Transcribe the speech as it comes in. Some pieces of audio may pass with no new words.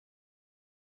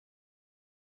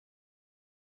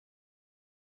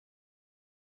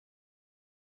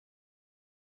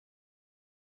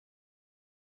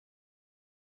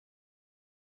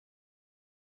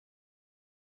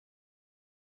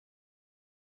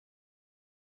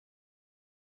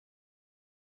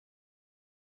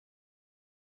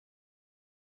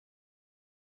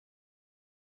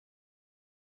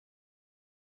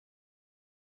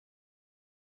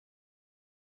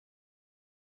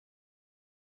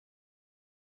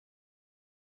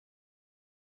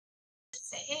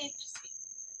Hi,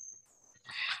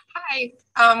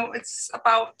 it's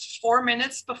about 4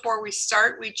 minutes before we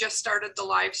start. We just started the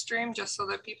live stream just so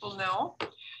that people know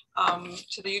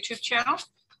to the YouTube channel,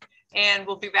 and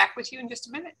we'll be back with you in just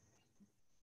a minute.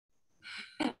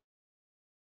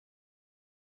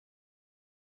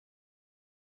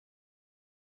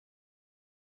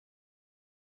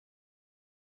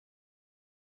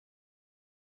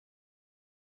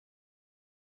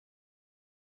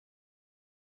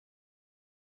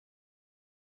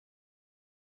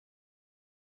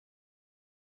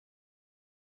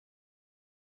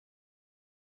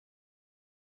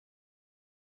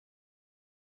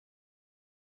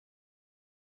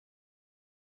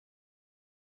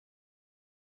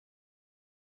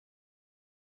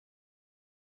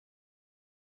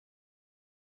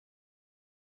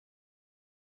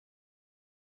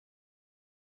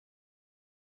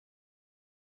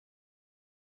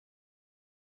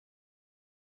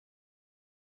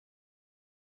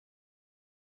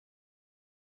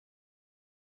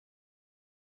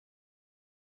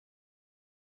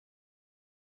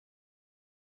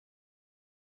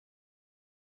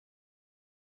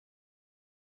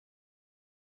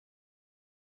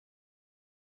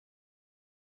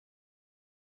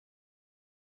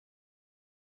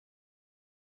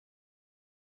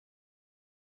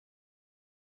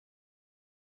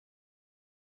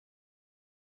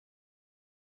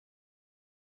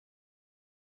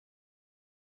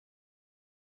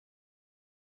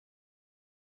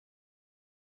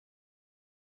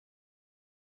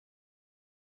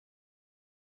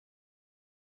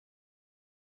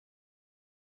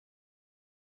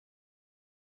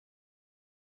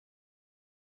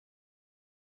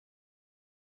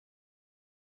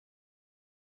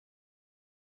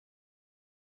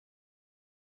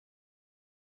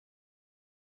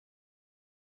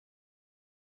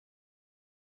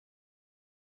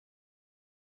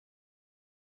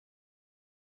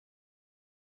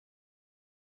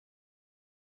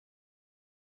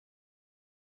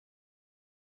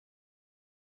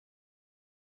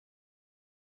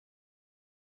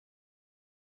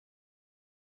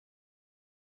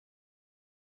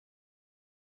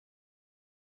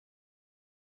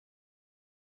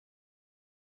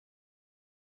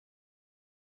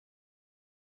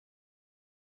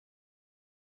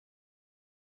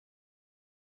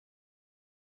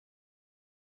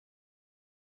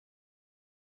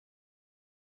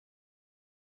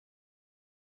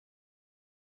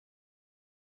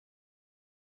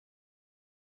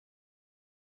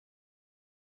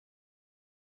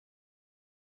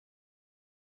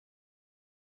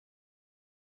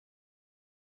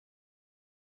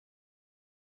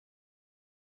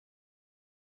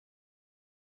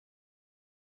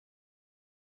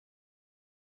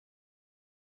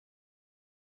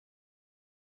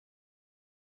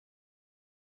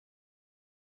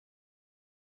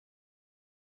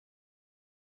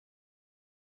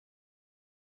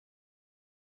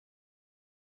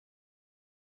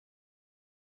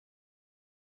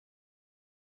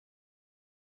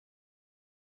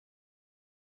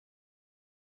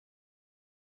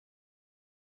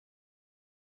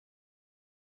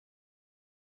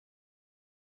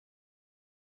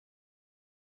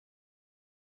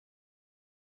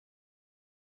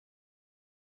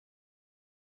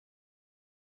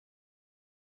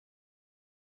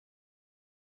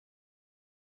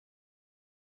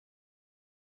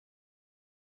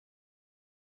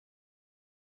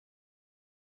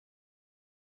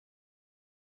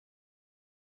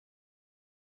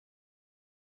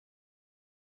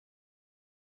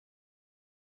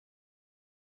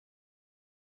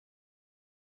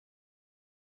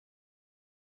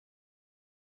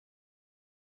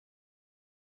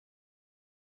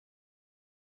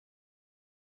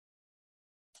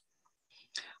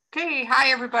 Okay,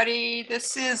 hi everybody.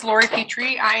 This is Lori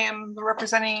Petrie. I am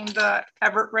representing the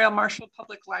Everett Roehl Marshfield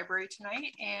Public Library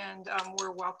tonight, and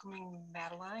we're welcoming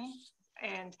Madeline.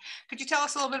 And could you tell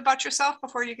us a little bit about yourself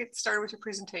before you get started with your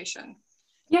presentation?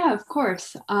 Yeah, of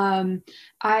course.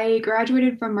 I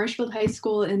graduated from Marshfield High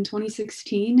School in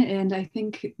 2016, and I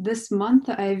think this month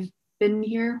I've been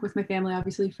here with my family,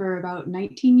 obviously, for about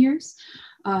 19 years.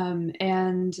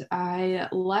 And I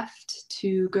left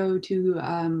to go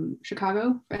to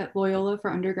Chicago at Loyola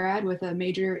for undergrad with a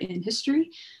major in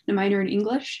history and a minor in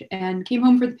English, and came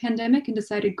home for the pandemic and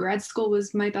decided grad school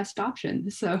was my best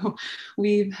option. So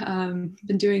we've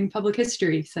been doing public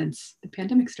history since the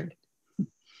pandemic started.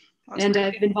 And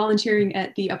I've been volunteering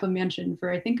at the Upham Mansion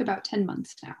for, I think, about 10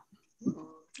 months now.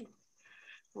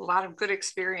 A lot of good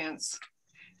experience.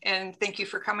 And thank you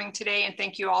for coming today, and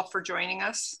thank you all for joining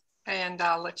us. And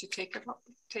I'll let you take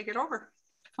it over.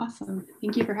 Awesome.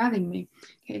 Thank you for having me.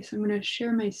 Okay, so I'm going to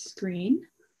share my screen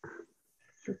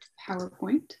for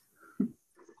PowerPoint,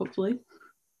 hopefully.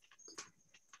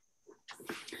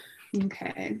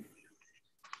 Okay.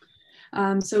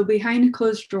 So behind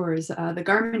closed doors,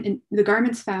 the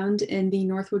garments found in the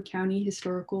Northwood County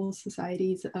Historical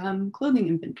Society's clothing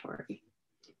inventory.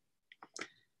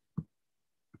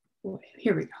 Boy,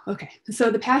 here we go. Okay,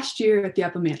 so the past year at the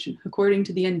Apple Mansion, according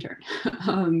to the intern.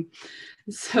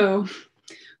 So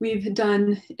we've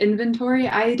done inventory.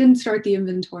 I didn't start the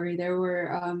inventory. There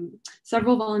were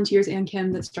several volunteers and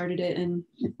Kim that started it and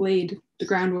laid the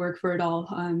groundwork for it all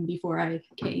before I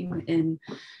came in,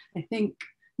 I think,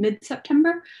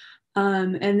 mid-September.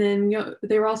 And then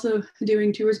they were also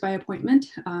doing tours by appointment.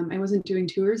 I wasn't doing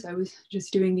tours. I was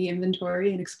just doing the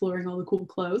inventory and exploring all the cool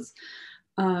clothes.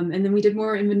 And then we did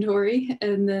more inventory,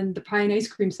 and then the pie and ice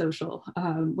cream social,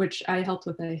 which I helped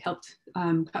with. I helped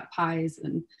cut pies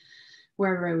and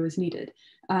wherever I was needed.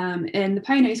 And the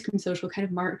pie and ice cream social kind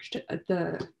of marked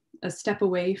a step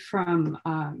away from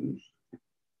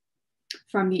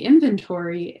the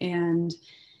inventory and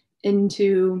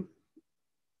into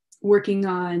working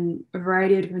on a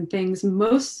variety of different things,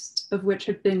 most of which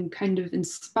have been kind of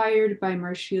inspired by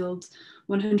Marshfield's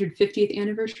 150th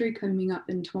anniversary coming up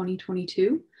in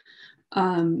 2022.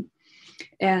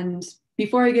 And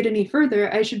before I get any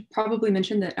further, I should probably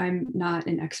mention that I'm not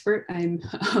an expert.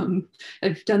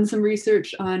 I've done some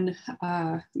research on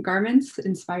garments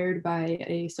inspired by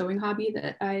a sewing hobby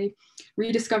that I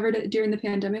rediscovered during the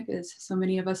pandemic, as so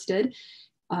many of us did.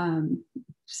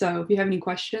 So if you have any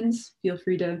questions, feel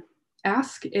free to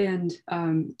ask. And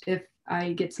if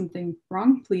I get something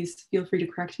wrong, please feel free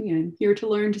to correct me. I'm here to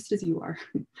learn just as you are.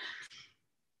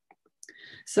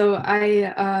 So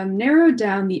I narrowed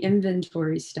down the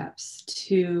inventory steps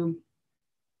to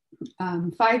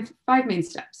five main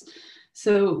steps.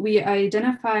 So we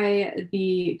identify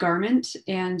the garment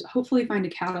and hopefully find a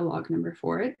catalog number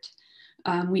for it.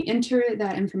 We enter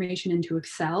that information into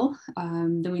Excel.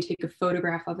 Then we take a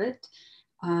photograph of it.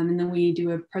 And then we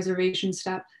do a preservation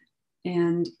step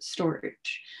and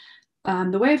storage.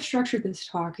 The way I've structured this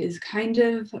talk is kind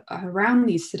of around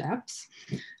these steps.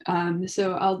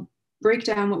 So I'll break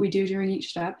down what we do during each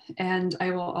step, and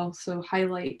I will also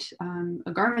highlight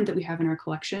a garment that we have in our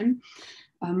collection,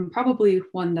 probably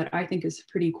one that I think is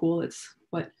pretty cool. It's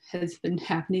what has been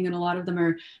happening, and a lot of them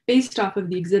are based off of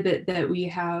the exhibit that we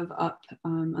have up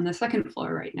on the second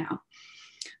floor right now.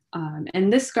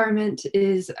 And this garment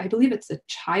is, I believe it's a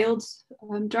child's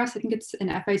dress. I think it's an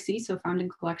FIC, so found in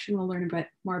collection. We'll learn a bit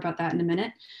more about that in a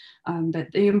minute.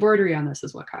 But the embroidery on this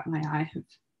is what caught my eye. I've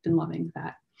been loving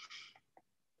that.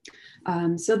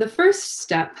 So the first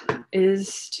step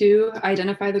is to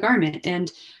identify the garment.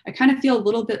 And I kind of feel a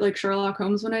little bit like Sherlock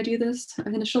Holmes when I do this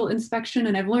initial inspection.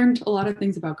 And I've learned a lot of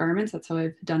things about garments. That's how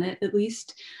I've done it, at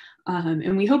least.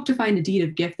 And we hope to find a deed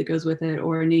of gift that goes with it,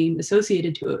 or a name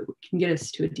associated to it can get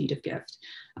us to a deed of gift.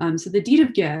 So the deed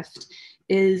of gift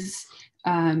is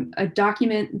a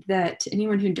document that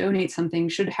anyone who donates something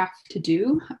should have to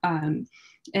do.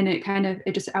 And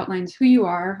it just outlines who you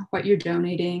are, what you're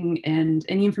donating, and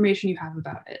any information you have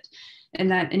about it.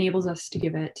 And that enables us to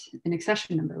give it an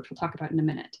accession number, which we'll talk about in a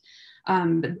minute.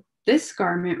 But this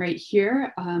garment right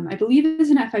here, I believe is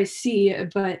an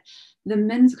FIC, but the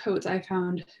men's coats I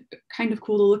found kind of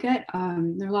cool to look at.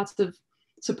 There are lots of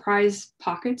surprise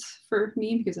pockets for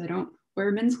me because I don't wear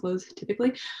men's clothes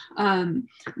typically.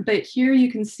 But here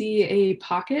you can see a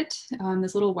pocket,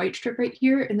 this little white strip right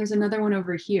here, and there's another one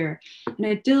over here. And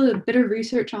I did a bit of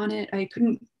research on it. I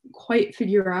couldn't quite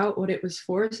figure out what it was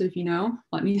for, so if you know,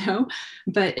 let me know.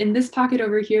 But in this pocket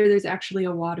over here, there's actually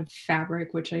a wad of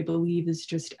fabric, which I believe is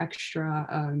just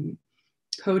extra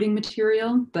coating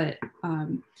material. But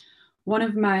one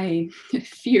of my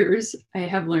fears I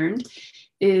have learned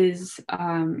is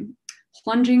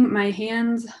plunging my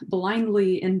hands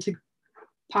blindly into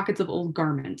pockets of old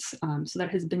garments. So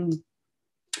that has been,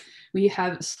 we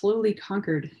have slowly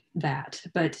conquered that,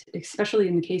 but especially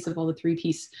in the case of all the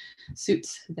three-piece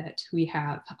suits that we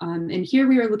have. And here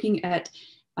we are looking at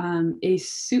a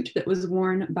suit that was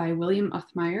worn by William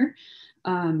Uthmeyer.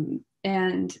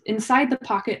 And inside the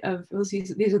pocket of,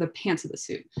 these are the pants of the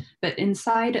suit, but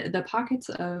inside the pockets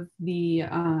of the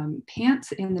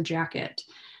pants and the jacket,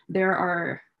 there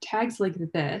are tags like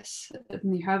this.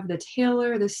 And you have the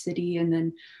tailor, the city, and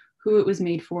then who it was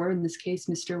made for, in this case,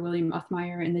 Mr. William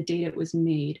Uthmeyer, and the date it was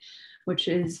made, which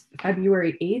is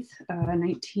February 8th,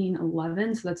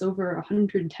 1911. So that's over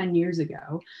 110 years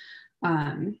ago.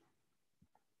 And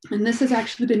this has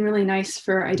actually been really nice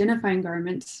for identifying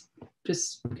garments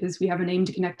just because we have a name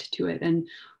to connect to it. And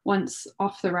once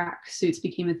off the rack suits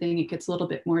became a thing, it gets a little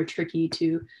bit more tricky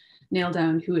to nail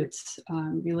down who it's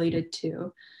related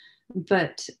to.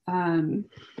 But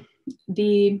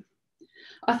the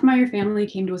Othmeyer family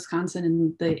came to Wisconsin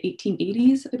in the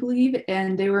 1880s, I believe,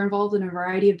 and they were involved in a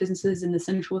variety of businesses in the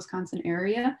central Wisconsin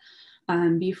area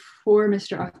before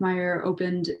Mr. Othmeyer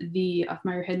opened the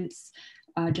Othmeyer Hintz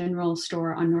General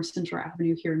Store on North Central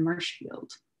Avenue here in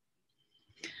Marshfield.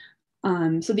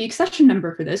 So the accession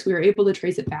number for this, we were able to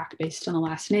trace it back based on the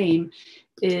last name,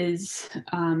 is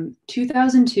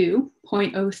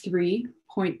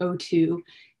 2002.03.02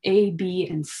 A, B,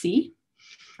 and C.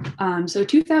 So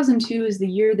 2002 is the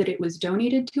year that it was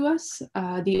donated to us.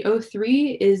 The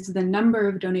 03 is the number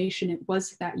of donation it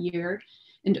was that year,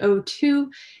 and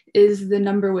 02 is the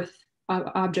number with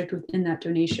object within that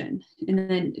donation. And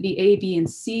then the A, B, and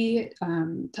C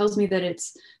tells me that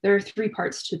there are 3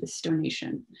 parts to this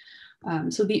donation.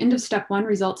 So the end of step 1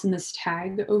 results in this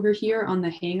tag over here on the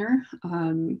hanger.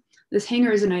 This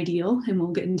hanger is an ideal, and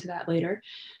we'll get into that later.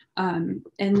 And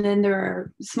then there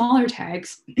are smaller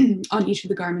tags on each of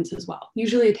the garments as well,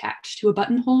 usually attached to a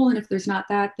buttonhole. And if there's not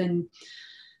that, then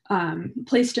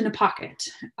placed in a pocket.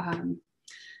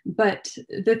 But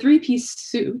the 3-piece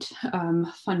suit,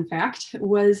 fun fact,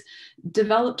 was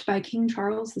developed by King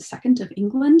Charles II of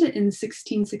England in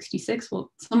 1666.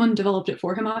 Well, someone developed it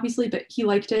for him, obviously, but he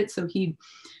liked it, so he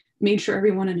made sure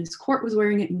everyone in his court was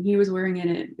wearing it, and he was wearing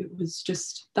it. It was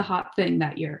just the hot thing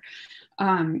that year.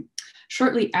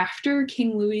 Shortly after,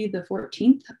 King Louis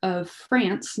XIV of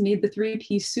France made the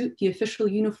 3-piece suit the official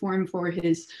uniform for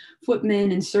his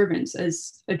footmen and servants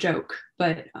as a joke.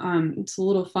 But it's a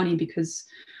little funny because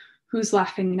who's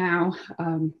laughing now?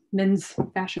 Men's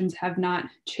fashions have not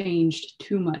changed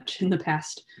too much in the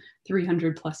past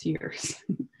 300 plus years.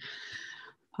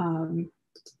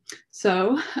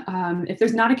 So if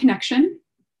there's not a connection,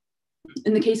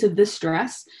 in the case of this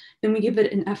dress, then we give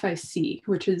it an FIC,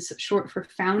 which is short for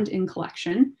found in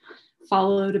collection,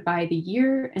 followed by the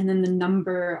year and then the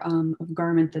number of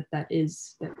garment that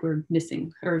we're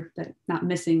missing, or that not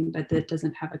missing, but that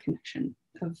doesn't have a connection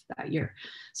of that year.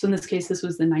 So in this case, this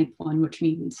was the 9th one, which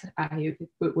means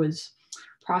it was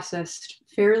processed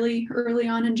fairly early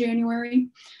on in January.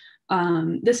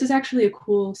 This is actually a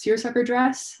cool seersucker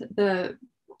dress.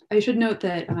 I should note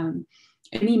that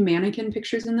any mannequin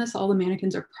pictures in this, all the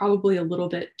mannequins are probably a little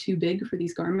bit too big for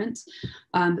these garments.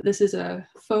 But this is a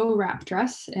faux wrap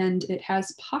dress, and it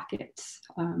has pockets,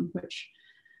 which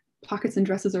pockets in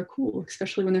dresses are cool,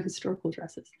 especially when they're historical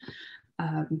dresses.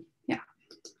 Yeah.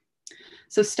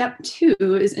 So step 2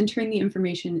 is entering the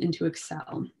information into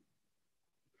Excel.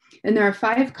 And there are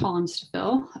 5 columns to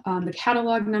fill: the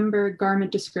catalog number,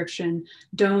 garment description,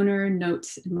 donor,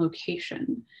 notes, and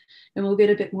location. And we'll get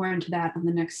a bit more into that on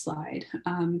the next slide.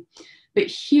 But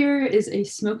here is a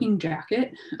smoking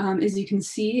jacket. As you can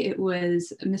see, it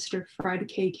was Mr. Fred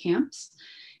K. Camps.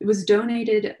 It was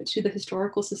donated to the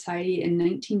Historical Society in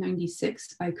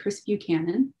 1996 by Chris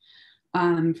Buchanan.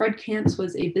 Fred Camps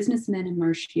was a businessman in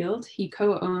Marshfield. He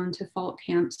co-owned Default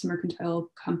Camps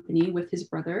Mercantile Company with his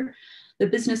brother. The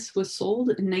business was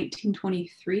sold in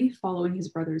 1923 following his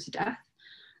brother's death.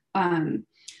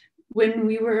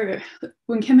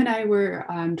 When Kim and I were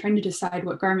trying to decide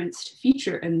what garments to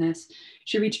feature in this,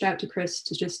 she reached out to Chris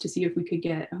to see if we could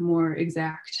get a more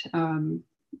exact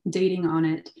dating on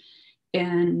it.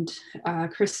 And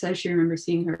Chris says she remembers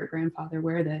seeing her grandfather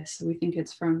wear this. So we think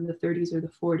it's from the 30s or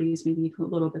the 40s, maybe a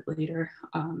little bit later.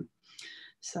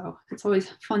 So it's always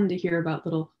fun to hear about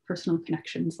little personal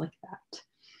connections like that.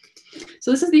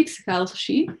 So this is the Excel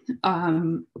sheet.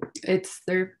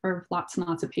 There are lots and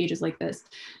lots of pages like this.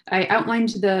 I outlined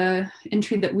the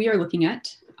entry that we are looking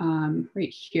at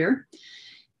right here.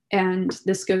 And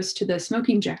this goes to the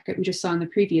smoking jacket we just saw on the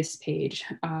previous page.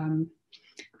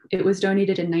 It was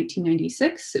donated in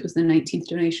 1996. It was the 19th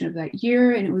donation of that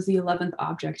year, and it was the 11th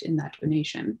object in that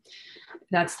donation.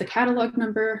 That's the catalog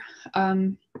number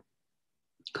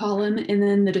column, and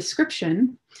then the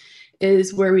description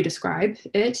is where we describe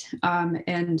it,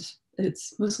 and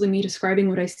it's mostly me describing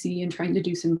what I see and trying to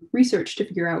do some research to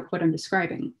figure out what I'm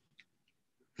describing.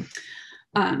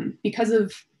 Because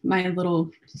of my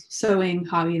little sewing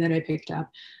hobby that I picked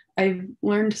up, I've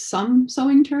learned some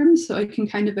sewing terms, so I can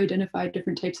kind of identify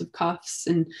different types of cuffs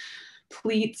and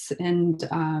pleats and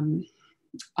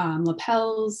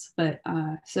lapels, but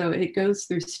so it goes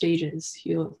through stages.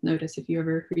 You'll notice if you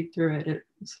ever read through it, it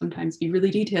will sometimes be really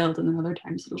detailed, and then other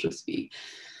times it'll just be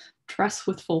dress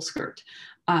with full skirt.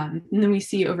 And then we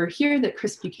see over here that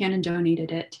Chris Buchanan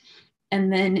donated it.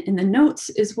 And then in the notes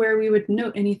is where we would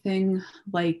note anything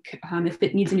like if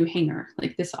it needs a new hanger,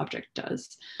 like this object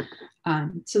does.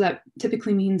 So that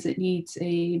typically means it needs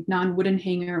a non-wooden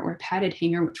hanger or a padded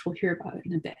hanger, which we'll hear about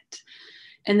in a bit.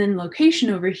 And then location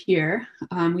over here,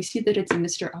 we see that it's in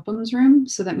Mr. Upham's room.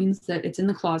 So that means that it's in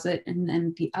the closet. And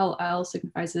then the LL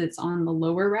signifies that it's on the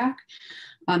lower rack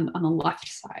on the left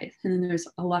side. And then there's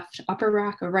a left upper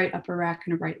rack, a right upper rack,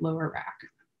 and a right lower rack.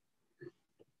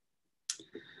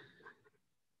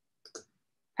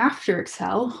 After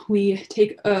Excel, we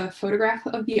take a photograph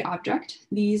of the object.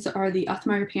 These are the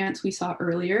Uthmeyer pants we saw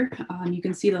earlier. You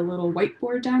can see the little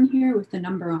whiteboard down here with the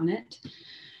number on it.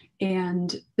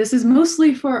 And this is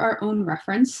mostly for our own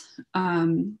reference.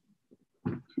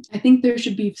 I think there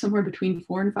should be somewhere between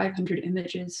 400 and 500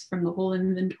 images from the whole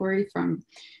inventory from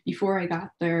before I got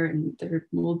there, and there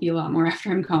will be a lot more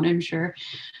after I'm gone, I'm sure.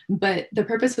 But the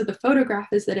purpose of the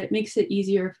photograph is that it makes it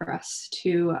easier for us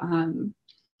to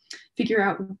figure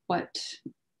out what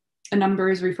a number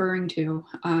is referring to,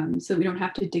 so we don't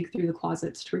have to dig through the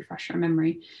closets to refresh our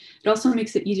memory. It also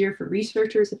makes it easier for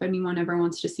researchers if anyone ever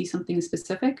wants to see something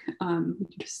specific. We can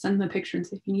just send them a picture and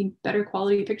say, if you need better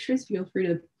quality pictures, feel free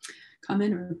to come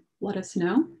in or let us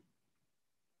know.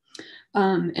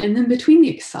 And then between the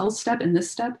Excel step and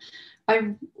this step,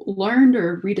 I've learned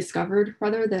or rediscovered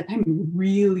rather that I'm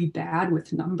really bad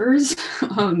with numbers.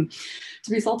 It's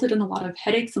resulted in a lot of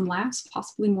headaches and laughs,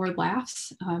 possibly more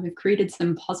laughs. We've created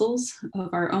some puzzles of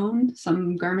our own.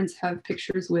 Some garments have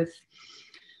pictures with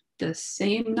the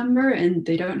same number and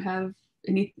they don't have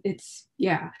any, it's,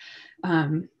 yeah.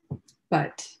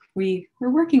 But we're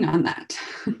working on that.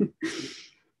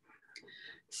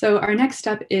 So our next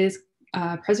step is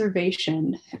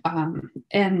preservation.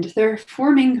 And there are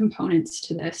four main components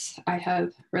to this, I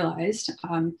have realized.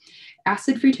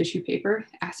 Acid-free tissue paper,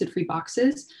 acid-free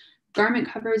boxes, garment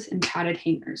covers, and padded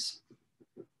hangers.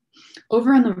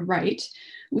 Over on the right,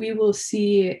 we will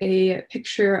see a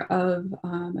picture of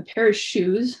a pair of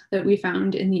shoes that we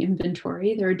found in the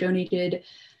inventory. They were donated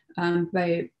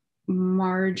by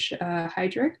Marge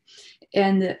Heydrich.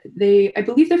 And I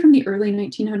believe they're from the early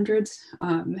 1900s.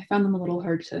 I found them a little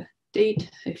hard to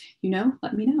date. If you know,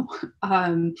 let me know.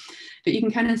 But you can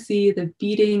kind of see the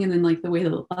beading and then like the way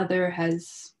the leather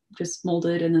has just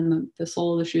molded, and then the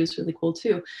sole of the shoe is really cool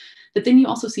too. But then you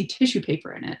also see tissue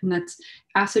paper in it, and that's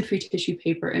acid-free tissue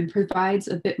paper, and provides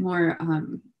a bit more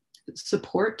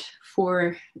support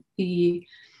for the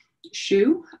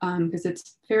shoe because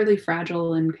it's fairly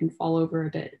fragile and can fall over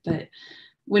a bit. But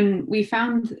when we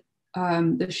found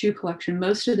the shoe collection,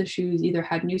 most of the shoes either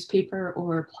had newspaper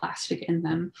or plastic in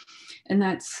them. And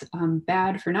that's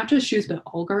bad for not just shoes, but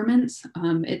all garments.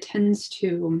 It tends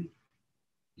to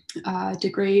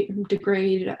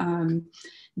degrade,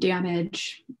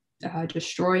 damage,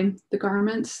 destroy the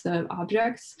garments, the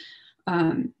objects.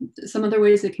 Some other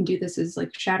ways it can do this is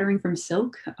like shattering from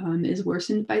silk is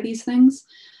worsened by these things.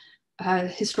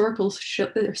 Historical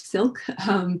silk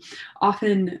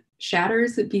often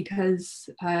shatters because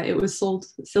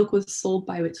silk was sold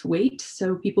by its weight.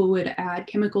 So people would add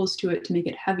chemicals to it to make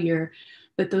it heavier,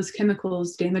 but those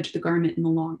chemicals damage the garment in the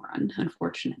long run,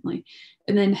 unfortunately.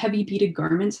 And then heavy beaded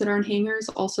garments that aren't hangers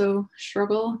also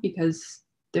struggle because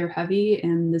they're heavy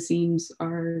and the seams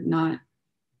are not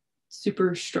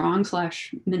super strong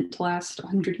 / meant to last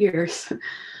 100 years.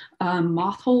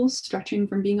 Moth holes stretching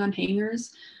from being on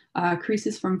hangers,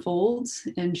 creases from folds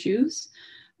in shoes.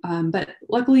 But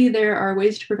luckily there are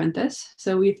ways to prevent this.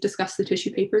 So we've discussed the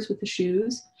tissue papers with the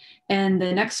shoes. And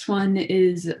the next one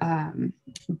is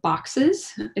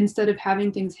boxes. Instead of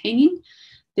having things hanging,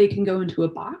 they can go into a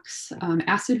box,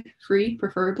 acid-free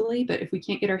preferably, but if we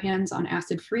can't get our hands on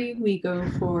acid-free, we go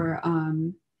for,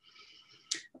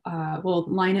 we'll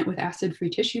line it with acid-free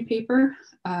tissue paper.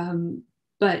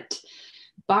 But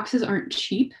boxes aren't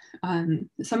cheap.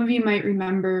 Some of you might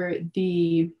remember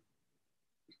the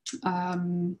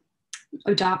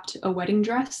Adopt a Wedding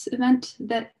Dress event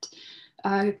that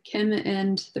Kim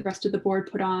and the rest of the board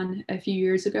put on a few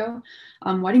years ago.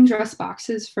 Wedding dress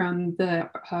boxes from the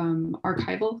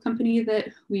archival company that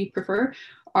we prefer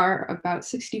are about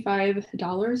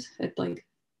 $65 at like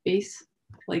base,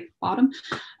 like bottom.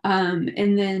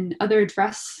 And then other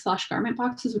dress / garment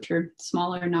boxes, which are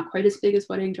smaller, not quite as big as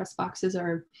wedding dress boxes,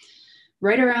 are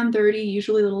right around 30,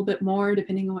 usually a little bit more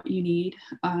depending on what you need.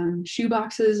 Shoe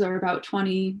boxes are about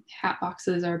 20, hat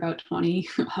boxes are about 20.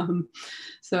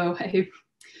 So I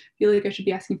feel like I should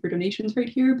be asking for donations right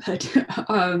here, but,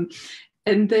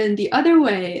 and then the other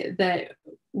way that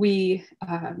we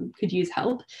could use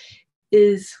help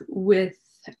is with,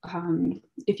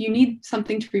 if you need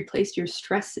something to replace your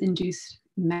stress-induced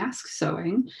mask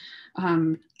sewing,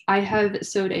 I have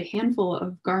sewed a handful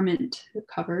of garment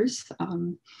covers,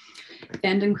 and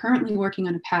I'm currently working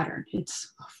on a pattern.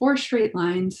 It's 4 straight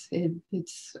lines.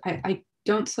 I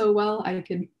don't sew well. I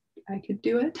could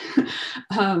do it.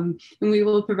 And we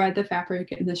will provide the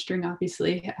fabric and the string,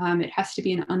 obviously. It has to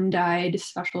be an undyed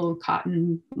special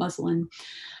cotton muslin.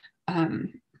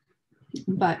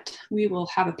 But we will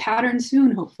have a pattern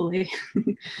soon, hopefully.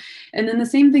 And then the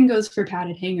same thing goes for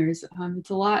padded hangers. It's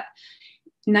a lot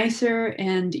nicer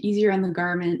and easier on the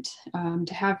garment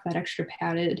to have that extra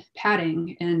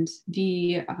padding, and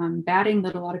the batting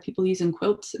that a lot of people use in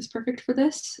quilts is perfect for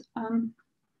this.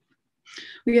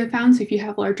 We have found, so if you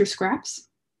have larger scraps,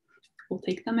 we'll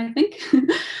take them, I think.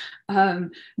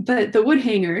 But the wood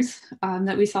hangers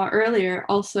that we saw earlier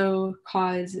also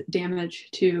cause damage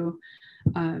to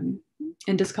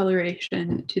and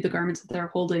discoloration to the garments that they're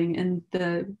holding. And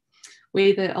the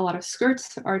way that a lot of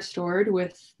skirts are stored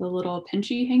with the little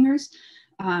pinchy hangers,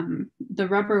 the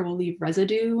rubber will leave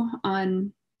residue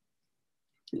on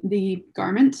the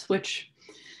garments, which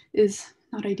is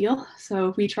not ideal.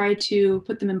 So we try to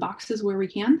put them in boxes where we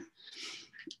can.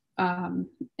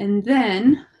 And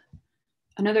then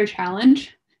another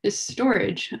challenge is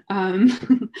storage.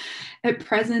 At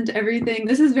present, everything,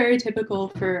 this is very typical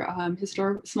for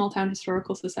small town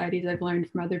historical societies. I've learned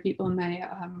from other people in my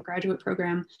graduate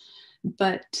program,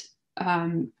 but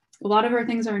a lot of our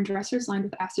things are in dressers lined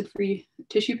with acid-free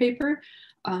tissue paper.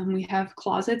 We have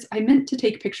closets. I meant to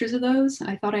take pictures of those.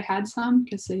 I thought I had some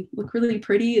because they look really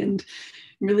pretty, and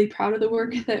I'm really proud of the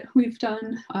work that we've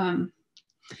done.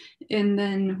 And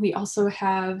then we also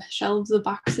have shelves of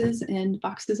boxes and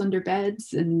boxes under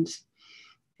beds, and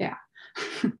yeah.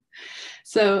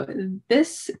 So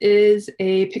this is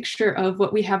a picture of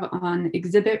what we have on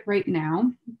exhibit right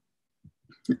now.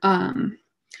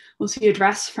 We'll see a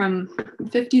dress from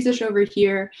 50s-ish over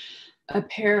here, a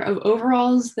pair of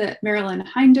overalls that Marilyn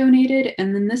Hine donated,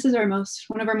 and then this is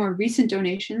one of our more recent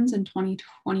donations in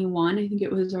 2021. I think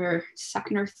it was our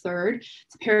 2nd or 3rd.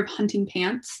 It's a pair of hunting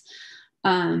pants.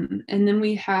 And then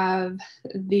we have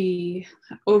the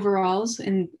overalls,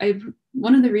 and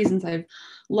one of the reasons I've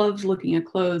loved looking at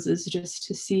clothes is just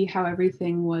to see how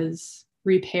everything was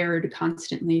repaired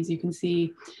constantly. As you can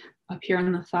see up here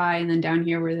on the thigh, and then down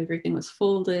here where everything was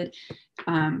folded.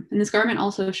 And this garment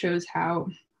also shows how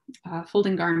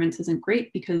folding garments isn't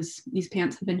great, because these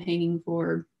pants have been hanging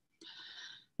for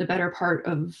the better part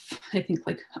of, I think,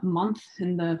 like a month,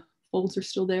 and the folds are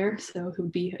still there. So it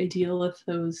would be ideal if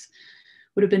those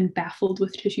would have been baffled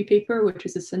with tissue paper, which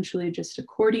is essentially just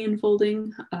accordion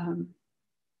folding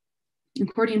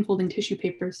tissue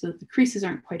paper, so that the creases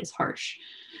aren't quite as harsh.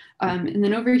 And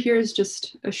then over here is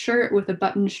just a shirt with a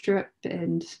button strip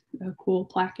and a cool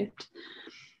placket.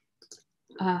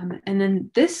 And then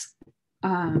this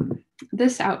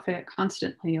outfit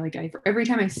constantly, like every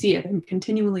time I see it, I'm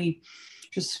continually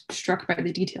just struck by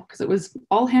the detail, because it was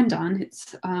all hand done.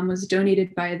 It was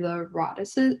donated by the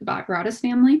Rodis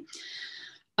family.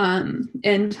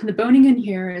 And the boning in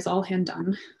here is all hand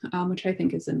done, which I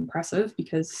think is impressive,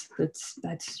 because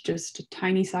that's just a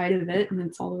tiny side of it, and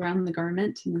it's all around the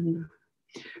garment. And then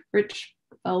the rich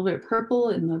velvet purple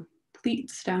and the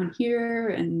pleats down here,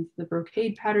 and the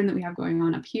brocade pattern that we have going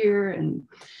on up here, and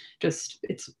just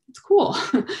it's cool.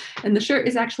 And the shirt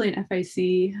is actually an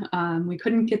FIC. We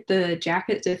couldn't get the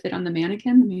jacket to fit on the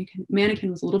mannequin. The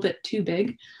mannequin was a little bit too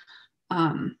big.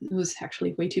 It was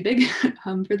actually way too big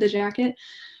for the jacket.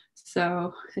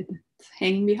 So it's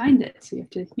hanging behind it. So you have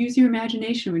to use your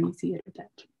imagination when you see it a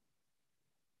bit.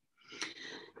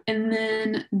 And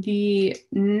then the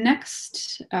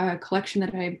next collection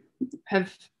that I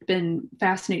have been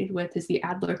fascinated with is the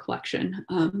Adler collection.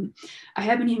 I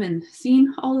haven't even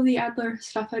seen all of the Adler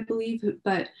stuff, I believe,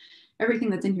 but everything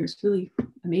that's in here is really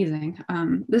amazing.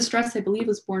 This dress, I believe,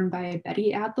 was worn by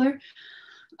Betty Adler.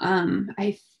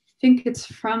 I think it's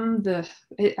from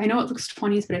I know it looks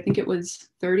 20s, but I think it was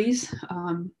 30s,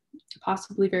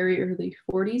 possibly very early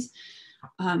 40s.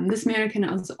 This mannequin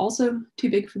was also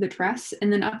too big for the dress.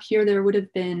 And then up here, there would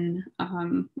have been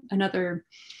another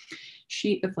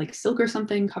sheet of like silk or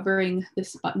something covering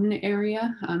this button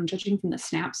area, judging from the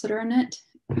snaps that are in it.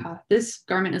 This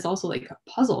garment is also like a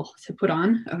puzzle to put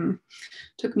on.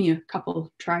 Took me a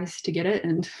couple tries to get it,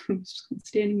 and I was just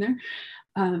standing there.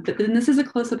 But then this is a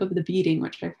close-up of the beading,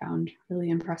 which I found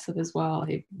really impressive as well.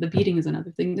 The beading is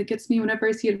another thing that gets me whenever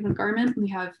I see it in a garment. We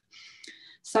have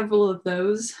several of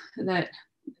those that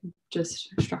just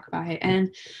struck by.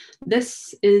 And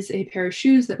this is a pair of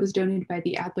shoes that was donated by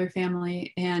the Adler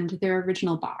family and their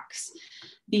original box.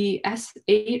 The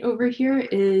S8 over here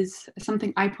is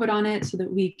something I put on it so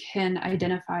that we can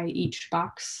identify each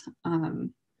box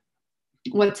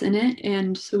what's in it,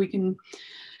 and so we can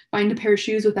find a pair of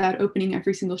shoes without opening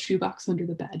every single shoebox under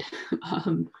the bed.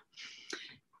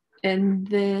 And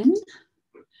then,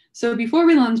 so before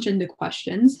we launch into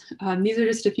questions, these are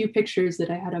just a few pictures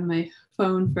that I had on my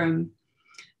phone from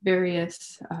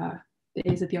various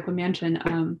days at the Upper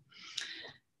Mansion.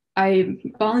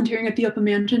 Volunteering at the Upper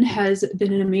Mansion has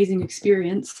been an amazing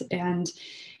experience, and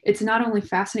it's not only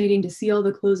fascinating to see all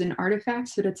the clothes and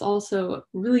artifacts, but it's also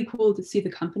really cool to see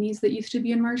the companies that used to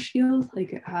be in Marshfield.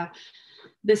 Like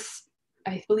this,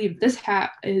 I believe this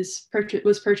hat was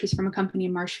purchased from a company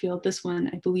in Marshfield. This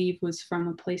one, I believe, was from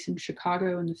a place in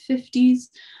Chicago in the 50s.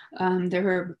 There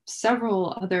were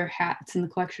several other hats in the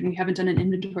collection. We haven't done an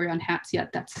inventory on hats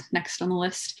yet. That's next on the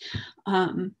list.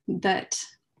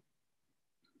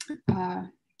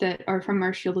 That are from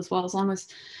Marshfield as well, as long as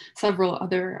several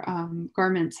other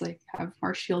garments like have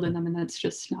Marshfield in them, and that's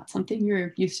just not something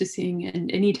you're used to seeing in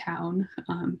any town,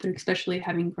 but especially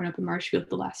having grown up in Marshfield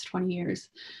the last 20 years.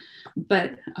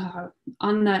 But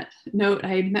on that note,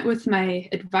 I met with my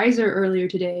advisor earlier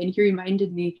today, and he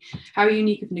reminded me how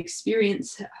unique of an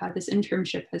experience this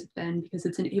internship has been, because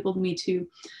it's enabled me to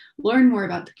learn more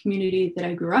about the community that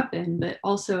I grew up in, but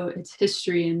also its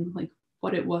history and like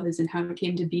what it was and how it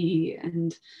came to be.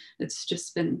 And it's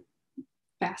just been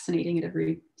fascinating at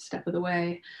every step of the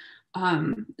way.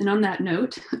 And on that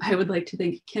note, I would like to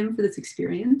thank Kim for this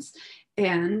experience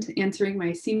and answering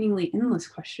my seemingly endless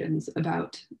questions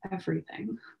about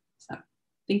everything. So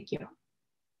thank you.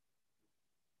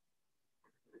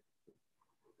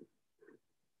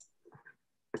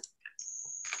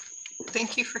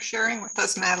 Thank you for sharing with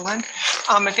us, Madeline.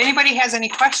 If anybody has any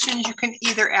questions, you can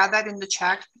either add that in the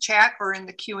chat or in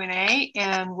the Q&A,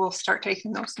 and we'll start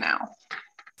taking those now.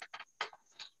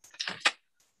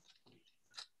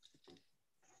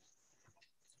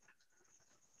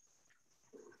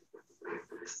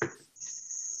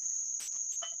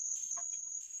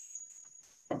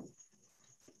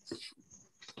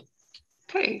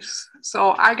 Okay,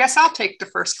 so I guess I'll take the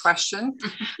first question.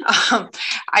 I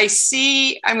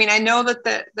know that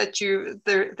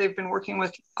they've been working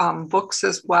with books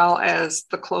as well as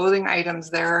the clothing items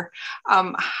there.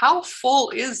 How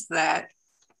full is that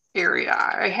area?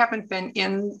 I haven't been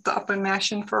in the Upper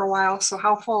Mansion for a while, so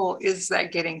how full is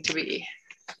that getting to be?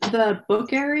 The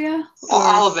book area?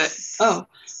 All of it. Oh,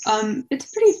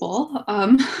 it's pretty full.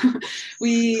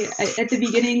 We, at the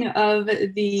beginning of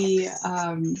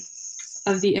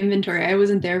the inventory, I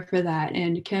wasn't there for that,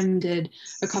 and Kim did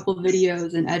a couple of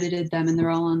videos and edited them, and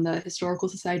they're all on the Historical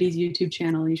Society's YouTube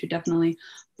channel. You should definitely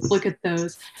look at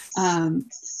those.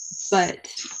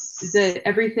 But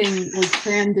everything was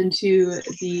crammed into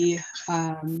the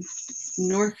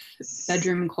north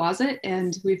bedroom closet,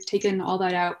 and we've taken all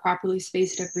that out, properly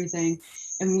spaced everything,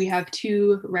 and we have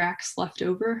 2 racks left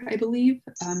over, I believe,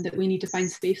 that we need to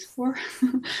find space for.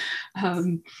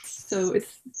 So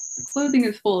clothing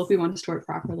is full if we want to store it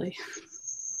properly.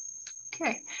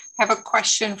 Okay, I have a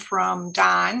question from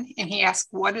Don, and he asked,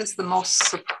 what is the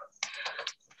most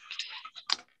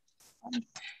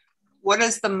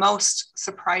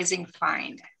surprising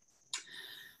find?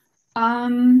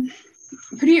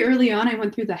 Pretty early on, I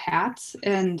went through the hats,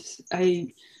 and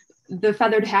the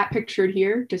feathered hat pictured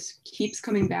here just keeps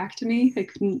coming back to me. I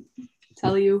couldn't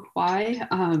tell you why.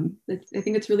 I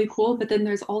think it's really cool. But then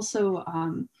there's also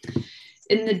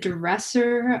in the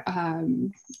dresser,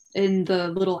 in the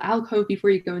little alcove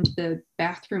before you go into the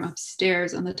bathroom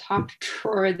upstairs, on the top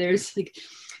drawer, there's like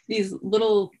these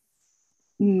little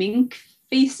mink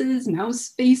faces, mouse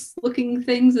face looking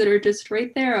things that are just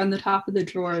right there on the top of the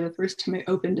drawer. The first time I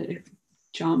opened it, it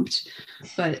jumped,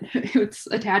 but it's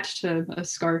attached to a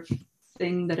scarf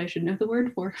thing that I should know the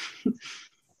word for.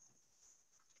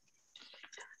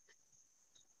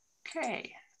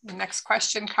 Okay, the next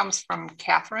question comes from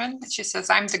Catherine. She says,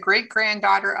 I'm the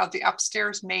great-granddaughter of the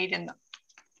upstairs maid in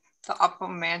the Upper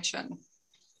Mansion.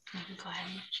 Go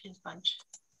ahead, she's a bunch.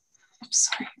 I'm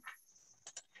sorry.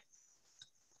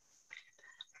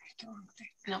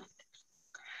 No.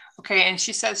 Okay, and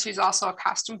she says she's also a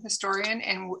costume historian,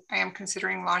 and I am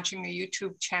considering launching a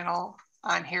YouTube channel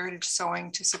on heritage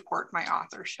sewing to support my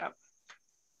authorship.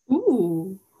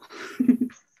 Ooh,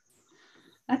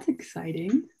 that's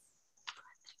exciting.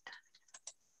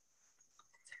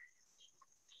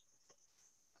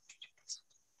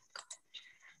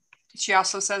 She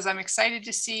also says, I'm excited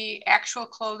to see actual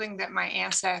clothing that my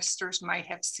ancestors might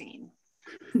have seen.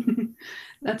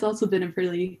 That's also been a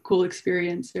pretty cool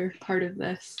experience, or part of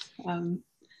this. And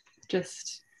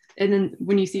then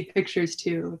when you see pictures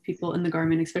too of people in the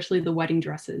garment, especially the wedding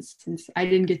dresses, since I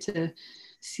didn't get to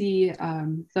see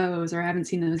those, or I haven't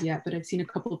seen those yet, but I've seen a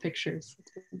couple of pictures.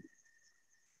 It's been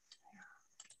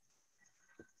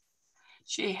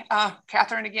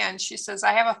Catherine again, she says,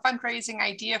 I have a fundraising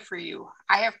idea for you.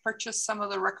 I have purchased some of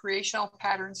the recreational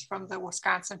patterns from the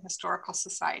Wisconsin Historical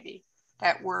Society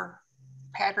that were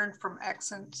patterned from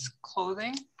Exon's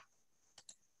clothing.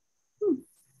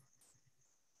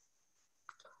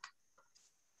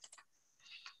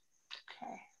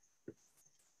 Okay.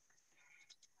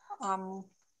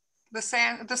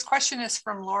 This question is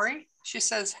from Lori. She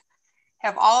says,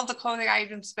 have all of the clothing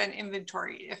items been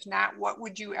inventoried? If not, what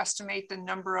would you estimate the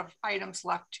number of items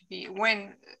left to be?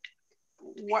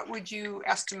 What would you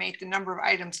estimate the number of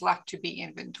items left to be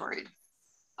inventoried?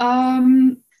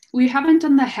 We haven't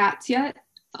done the hats yet,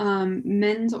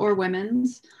 men's or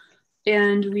women's,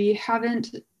 and we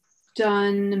haven't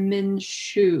done men's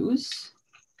shoes.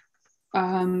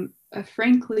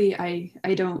 Frankly, I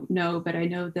don't know, but I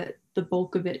know that the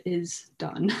bulk of it is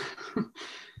done.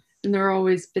 And there are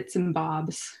always bits and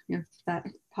bobs in that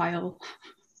pile.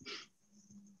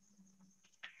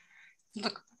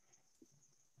 Look,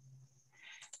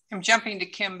 I'm jumping to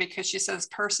Kim because she says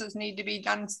purses need to be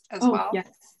done as well. Yes,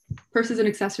 purses and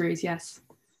accessories, yes.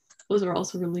 Those are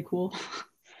also really cool.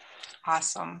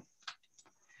 Awesome.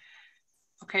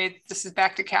 Okay, this is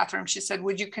back to Catherine. She said,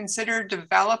 would you consider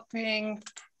developing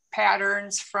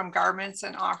patterns from garments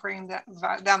and offering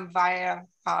them via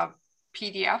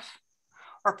PDF?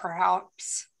 Or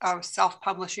perhaps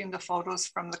self-publishing the photos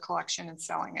from the collection and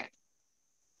selling it?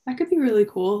 That could be really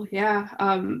cool, yeah.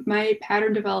 My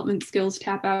pattern development skills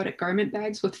tap out at garment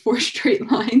bags with 4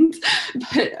 straight lines,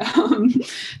 but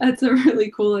that's a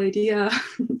really cool idea.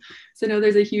 So I know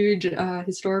there's a huge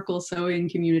historical sewing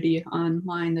community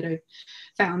online that I've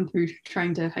found through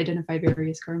trying to identify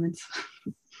various garments.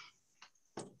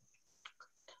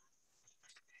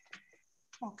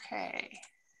 Okay.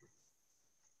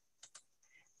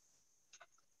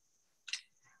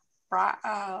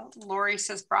 Lori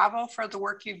says, bravo for the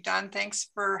work you've done. Thanks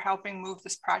for helping move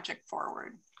this project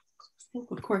forward.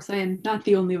 Of course, I am not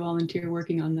the only volunteer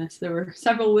working on this. There were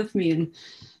several with me and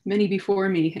many before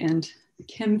me, and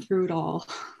Kim through it all.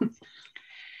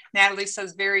 Natalie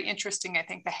says, very interesting. I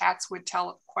think the hats would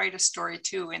tell quite a story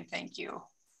too, and thank you.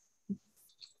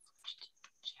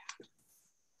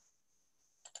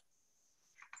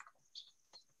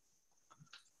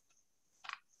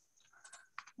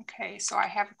 Okay, so I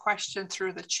have a question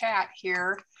through the chat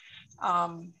here.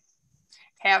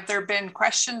 Have there been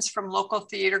questions from local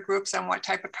theater groups on what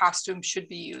type of costume should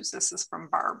be used? This is from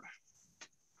Barb.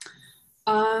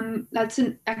 That's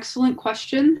an excellent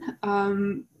question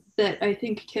that I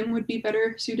think Kim would be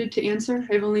better suited to answer.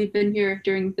 I've only been here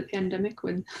during the pandemic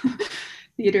when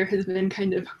theater has been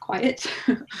kind of quiet.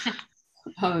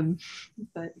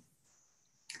 But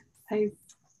I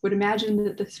would imagine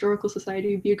that the Historical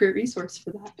Society would be a great resource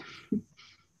for that.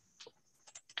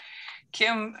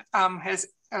 Kim has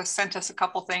sent us a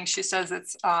couple things. She says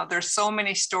it's there's so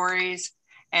many stories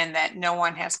and that no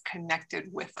one has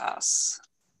connected with us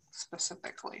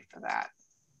specifically for that.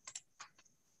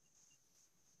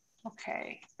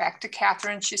 Okay, back to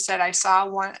Catherine. She said, I saw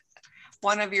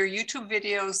one of your YouTube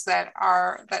videos that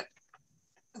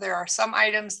there are some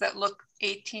items that look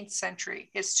 18th century.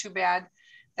 It's too bad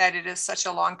that it is such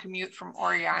a long commute from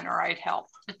Orion, or I'd help.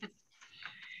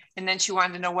 And then she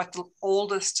wanted to know what the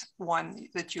oldest one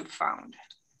that you found.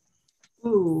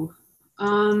 Ooh,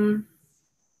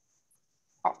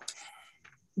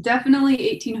 definitely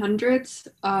 1800s.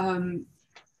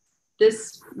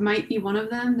 This might be one of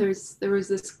them. There was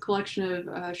this collection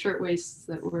of shirtwaists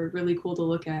that were really cool to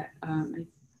look at. I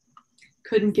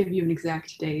couldn't give you an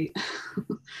exact date.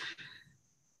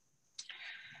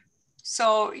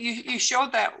 So you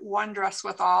showed that one dress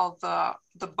with all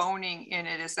the boning in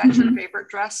it. Is that your favorite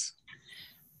dress?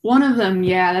 One of them,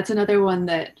 yeah. That's another one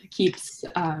that keeps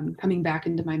coming back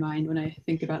into my mind when I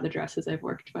think about the dresses I've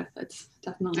worked with. It's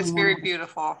definitely It's very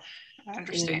beautiful. I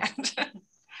understand.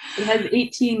 It has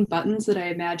 18 buttons that I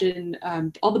imagine,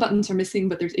 all the buttons are missing,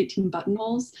 but there's 18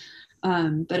 buttonholes.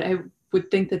 But I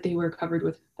would think that they were covered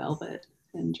with velvet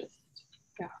and just,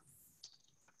 yeah.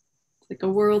 It's like a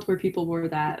world where people wore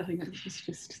that. I think it's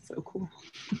just so cool.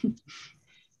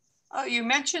 You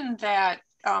mentioned that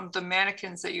the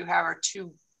mannequins that you have are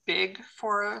too big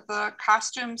for the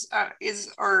costumes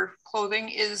or clothing.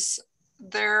 Is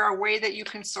there a way that you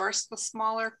can source the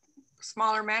smaller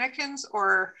mannequins,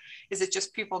 or is it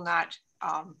just people not?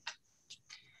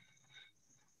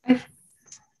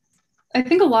 I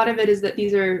think a lot of it is that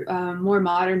these are more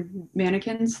modern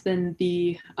mannequins than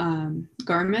the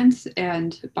garments,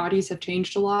 and bodies have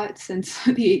changed a lot since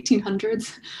the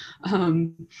 1800s.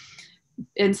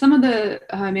 And some of the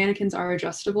mannequins are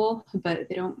adjustable, but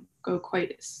they don't go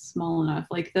quite small enough.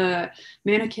 Like the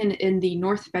mannequin in the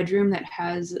north bedroom that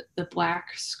has the black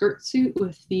skirt suit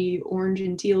with the orange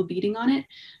and teal beading on it,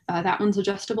 that one's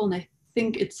adjustable, and I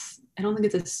don't think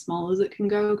it's as small as it can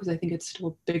go because I think it's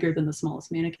still bigger than the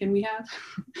smallest mannequin we have.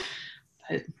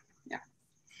 But yeah.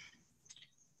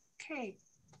 Okay.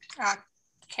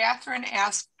 Catherine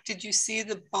asked, did you see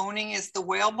the boning? Is there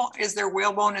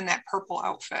whalebone in that purple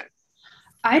outfit?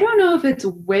 I don't know if it's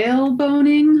whale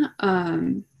boning.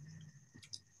 You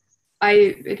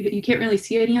can't really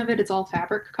see any of it. It's all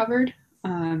fabric covered.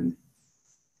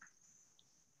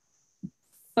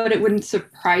 But it wouldn't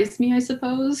surprise me, I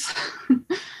suppose.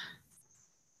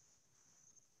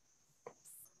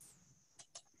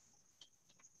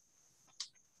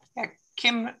 Yeah,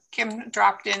 Kim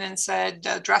dropped in and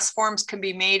said dress forms can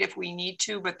be made if we need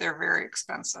to, but they're very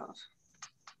expensive.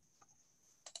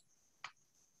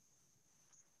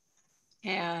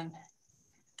 And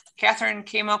Catherine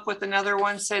came up with another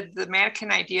one, said the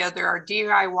mannequin idea, there are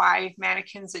DIY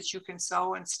mannequins that you can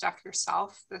sew and stuff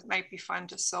yourself. That might be fun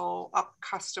to sew up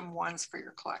custom ones for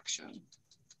your collection.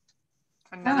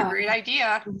 Another great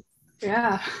idea.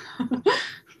 Yeah.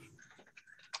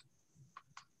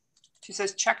 She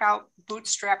says, check out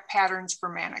bootstrap patterns for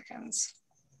mannequins.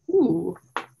 Ooh,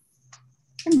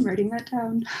 I'm writing that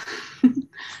down.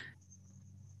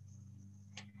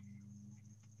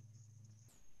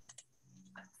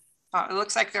 It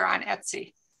looks like they're on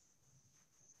Etsy.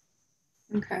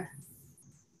 Okay.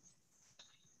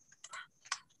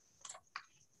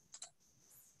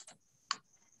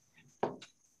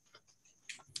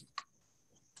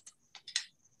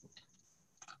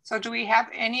 So do we have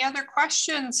any other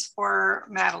questions for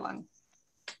Madeline?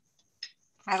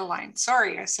 Madeline,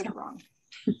 sorry, I said it wrong.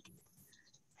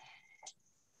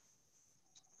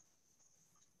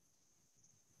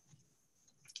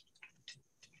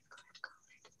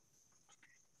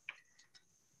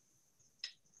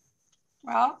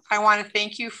 Well, I want to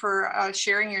thank you for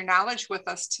sharing your knowledge with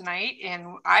us tonight. And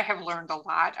I have learned a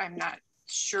lot. I'm not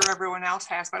sure everyone else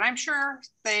has, but I'm sure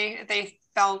they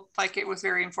felt like it was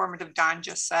very informative. Don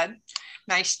just said,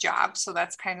 nice job. So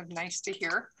that's kind of nice to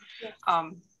hear.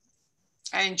 Yeah.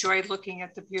 I enjoyed looking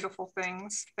at the beautiful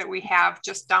things that we have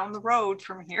just down the road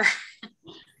from here.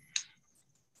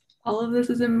 All of this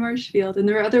is in Marshfield, and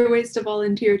there are other ways to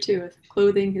volunteer too if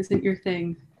clothing isn't your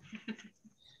thing.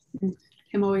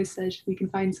 Kim always says we can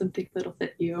find something that'll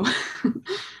fit you.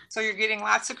 So you're getting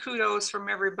lots of kudos from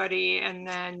everybody, and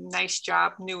then nice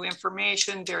job, new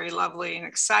information, very lovely and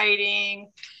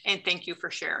exciting. And thank you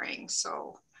for sharing.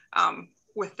 So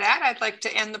with that, I'd like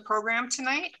to end the program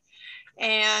tonight.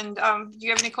 And do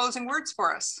you have any closing words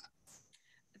for us?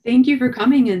 Thank you for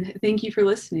coming, and thank you for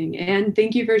listening. And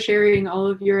thank you for sharing all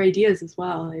of your ideas as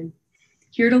well. I'm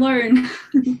here to learn.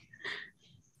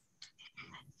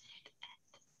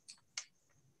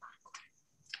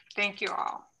 Thank you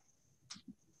all.